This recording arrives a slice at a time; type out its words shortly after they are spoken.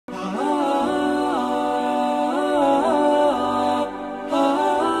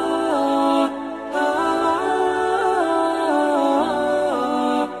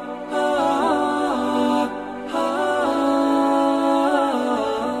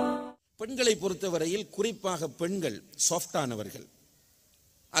பெண்களை பொறுத்தவரையில் குறிப்பாக பெண்கள் சாஃப்டானவர்கள்,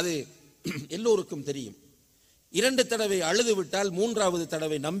 அது எல்லோருக்கும் தெரியும். 2 தடவை அழுது விட்டால் 3வது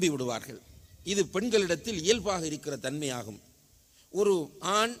தடவை நம்பி விடுவார்கள். இது பெண்களிடத்தில் இயல்பாக இருக்கிற தன்மையாகும். ஒரு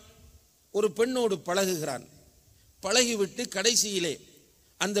ஆண் ஒரு பெண்ணோடு பழகுகிறான், பழகிவிட்டு கடைசியிலே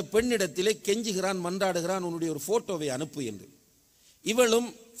அந்த பெண்ணிடத்திலே கெஞ்சுகிறான், மன்றாடுகிறான், உன்னுடைய ஒரு போட்டோவை அனுப்பு என்று.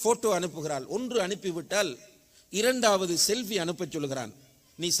 இவளும் போட்டோ அனுப்புகிறாள். ஒன்று அனுப்பிவிட்டால் 2வது செல்ஃபி அனுப்ப சொல்கிறான்.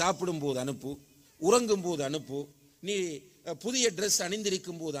 நீ சாப்பிடும் போது அனுப்பு, உறங்கும் போது அனுப்பு, நீ புதிய ட்ரெஸ்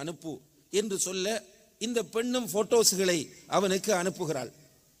அணிந்திருக்கும் போது அனுப்பு என்று சொல்ல இந்த பெண்ணும் போட்டோஸ்களை அவனுக்கு அனுப்புகிறாள்.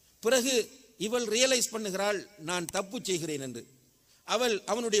 பிறகு இவள் ரியலைஸ் பண்ணுகிறாள், நான் தப்பு செய்கிறேன் என்று.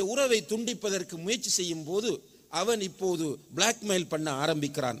 அவனுடைய உறவை துண்டிப்பதற்கு முயற்சி செய்யும் போது அவன் இப்போது பிளாக்மெயில் பண்ண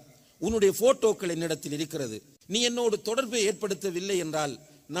ஆரம்பிக்கிறான். உன்னுடைய போட்டோக்கள் என்னிடத்தில் இருக்கிறது, நீ என்னோடு தொடர்பை ஏற்படுத்தவில்லை என்றால்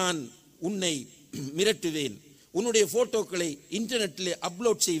நான் உன்னை மிரட்டுவேன், உன்னுடைய போட்டோக்களை இன்டர்நெட்டிலே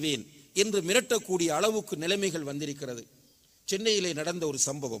அப்லோட் செய்வேன் என்று மிரட்டக்கூடிய அளவுக்கு நிலைமைகள் வந்திருக்கிறது. சென்னையிலே நடந்த ஒரு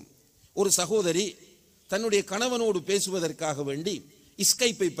சம்பவம், ஒரு சகோதரி தன்னுடைய கணவனோடு பேசுவதற்காக வேண்டி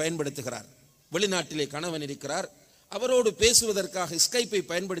ஸ்கைப்பை பயன்படுத்துகிறார். வெளிநாட்டிலே கணவன் இருக்கிறார், அவரோடு பேசுவதற்காக ஸ்கைப்பை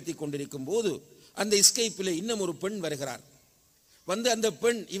பயன்படுத்தி கொண்டிருக்கும் போது அந்த ஸ்கைப்பிலே இன்னும் ஒரு பெண் வருகிறார். வந்து அந்த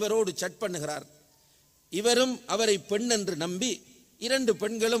பெண் இவரோடு சட் பண்ணுகிறார். இவரும் அவரை பெண் என்று நம்பி 2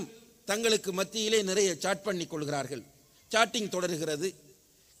 பெண்களும் தங்களுக்கு மத்தியிலே நிறைய சாட் பண்ணி கொள்கிறார்கள். சாட்டிங் தொடர்கிறது.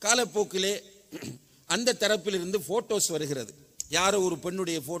 காலப்போக்கிலே அந்த தரப்பிலிருந்து போட்டோஸ் வருகிறது. யாரோ ஒரு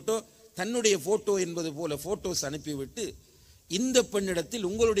பெண்ணுடைய போட்டோ தன்னுடைய போட்டோ என்பது போல போட்டோஸ் அனுப்பிவிட்டு இந்த பெண்ணிடத்தில்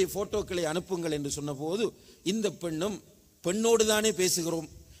உங்களுடைய போட்டோக்களை அனுப்புங்கள் என்று சொன்னபோது இந்த பெண்ணும் பெண்ணோடு தானே பேசுகிறோம்,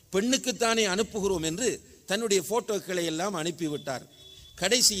 பெண்ணுக்குத்தானே அனுப்புகிறோம் என்று தன்னுடைய போட்டோக்களை எல்லாம் அனுப்பிவிட்டார்.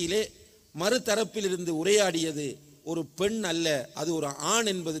 கடைசியிலே மறுதரப்பில் இருந்து உரையாடியது ஒரு பெண் அல்ல, அது ஒரு ஆண்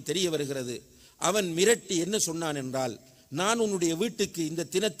என்பது தெரிய வருகிறது. அவன் மிரட்டி என்ன சொன்னான் என்றால், நான் உன்னுடைய வீட்டுக்கு இந்த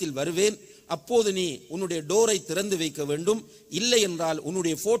தினத்தில் வருவேன், அப்போது நீ உன்னுடைய டோரை திறந்து வைக்க வேண்டும், இல்லை என்றால்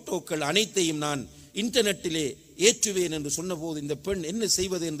உன்னுடைய போட்டோக்கள் அனைத்தையும் நான் இன்டர்நெட்டிலே ஏற்றுவேன் என்று சொன்னபோது இந்த பெண் என்ன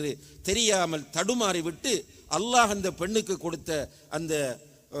செய்வது என்று தெரியாமல் தடுமாறிவிட்டு அல்லாஹ் அந்த பெண்ணுக்கு கொடுத்த அந்த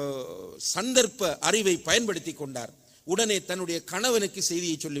சந்தர்ப்ப அறிவை பயன்படுத்தி கொண்டார். உடனே தன்னுடைய கணவனுக்கு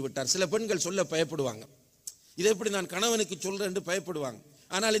செய்தியை சொல்லிவிட்டார். சில பெண்கள் சொல்ல பயப்படுவாங்க, இதை எப்படி நான் கணவனுக்கு சொல்றேன் என்று பயப்படுவாங்க.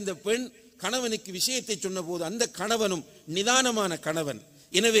 ஆனால் இந்த பெண் கணவனுக்கு விஷயத்தை சொன்னபோது அந்த கணவனும் நிதானமான கணவன்.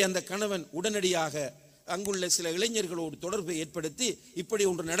 எனவே அந்த கணவன் உடனடியாக அங்குள்ள சில இளைஞர்களோடு தொடர்பை ஏற்படுத்தி இப்படி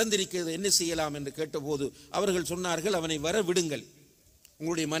ஒன்று நடந்திருக்கிறது, என்ன செய்யலாம் என்று கேட்டபோது அவர்கள் சொன்னார்கள், அவனை வர விடுங்கள்,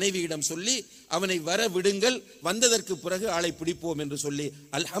 உங்களுடைய மனைவியிடம் சொல்லி அவனை வர விடுங்கள், வந்ததற்கு பிறகு ஆளை பிடிப்போம் என்று சொல்லி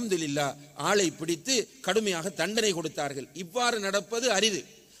அல்ஹம்துலில்லாஹ் ஆளை பிடித்து கடுமையாக தண்டனை கொடுத்தார்கள். இவ்வாறு நடப்பது அரிது.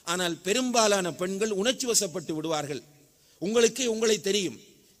 ஆனால் பெரும்பாலான பெண்கள் உணர்ச்சி வசப்பட்டு விடுவார்கள். உங்களை தெரியும்,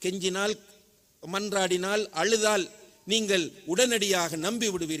 கெஞ்சினால், மன்றாடினால், அழுதால் நீங்கள் உடனடியாக நம்பி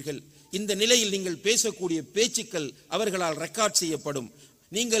விடுவீர்கள். இந்த நிலையில் நீங்கள் பேசக்கூடிய பேச்சுக்கள் அவர்களால் ரெக்கார்ட் செய்யப்படும்.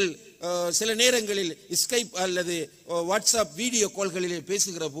 நீங்கள் சில நேரங்களில் ஸ்கைப் அல்லது வாட்ஸ்அப் வீடியோ கால்களிலே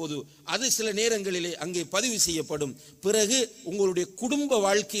பேசுகிற போது அது சில நேரங்களிலே அங்கே பதிவு செய்யப்படும். பிறகு உங்களுடைய குடும்ப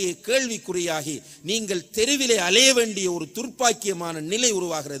வாழ்க்கையை கேள்விக்குறியாகி நீங்கள் தெருவிலே அலைய வேண்டிய ஒரு துர்ப்பாக்கியமான நிலை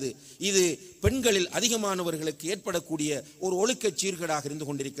உருவாகிறது. இது பெண்களில் அதிகமானவர்களுக்கு ஏற்படக்கூடிய ஒரு ஒழுக்க சீர்கேடாக இருந்து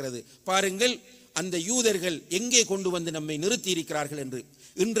கொண்டிருக்கிறது. பாருங்கள், அந்த யூதர்கள் எங்கே கொண்டு வந்து நம்மை நிறுத்தி இருக்கிறார்கள் என்று.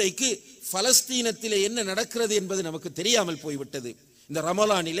 இன்றைக்கு பலஸ்தீனத்திலே என்ன நடக்கிறது என்பது நமக்கு தெரியாமல் போய்விட்டது. இந்த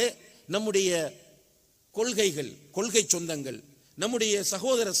ரமலானிலே நம்முடைய கொள்கை சொந்தங்கள், நம்முடைய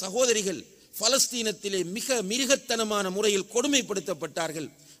சகோதர சகோதரிகள் பலஸ்தீனத்திலே மிக மிருகத்தனமான முறையில் கொடுமைப்படுத்தப்பட்டார்கள்.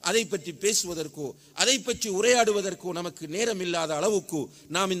 அதை பற்றி பேசுவதற்கோ அதை பற்றி உரையாடுவதற்கோ நமக்கு நேரம் இல்லாத அளவுக்கு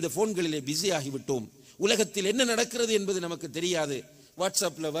நாம் இந்த போன்களிலே பிஸி ஆகிவிட்டோம். உலகத்தில் என்ன நடக்கிறது என்பது நமக்கு தெரியாது.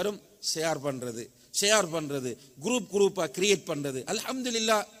 வாட்ஸ்அப்ல வரும், ஷேர் பண்றது, குரூப்பா கிரியேட் பண்றது.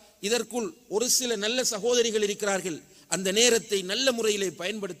 அல்ஹம்துலில்லாஹ், இதற்குள் ஒரு சில நல்ல சகோதரிகள் இருக்கிறார்கள். அந்த நேரத்தை நல்ல முறையிலே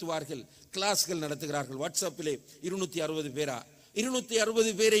பயன்படுத்துவார்கள். கிளாஸ்கள் நடத்துகிறார்கள். வாட்ஸ்அப்பிலே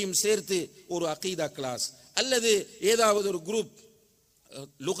 260 பேரையும் சேர்த்து ஒரு அகீதா கிளாஸ் அல்லது ஏதாவது ஒரு குரூப்,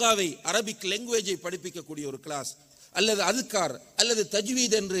 லுகாவை, அரபிக் லாங்குவேஜை படிப்பிக்கக்கூடிய ஒரு கிளாஸ் அல்லது அதுக்கார் அல்லது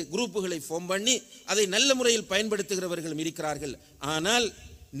தஜ்வீத் என்று குரூப்புகளை ஃபார்ம் பண்ணி அதை நல்ல முறையில் பயன்படுத்துகிறவர்களும் இருக்கிறார்கள். ஆனால்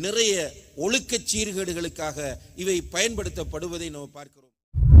நிறைய ஒழுக்க சீர்கேடுகளுக்காக இவை பயன்படுத்தப்படுவதை நாம் பார்க்கிறோம்.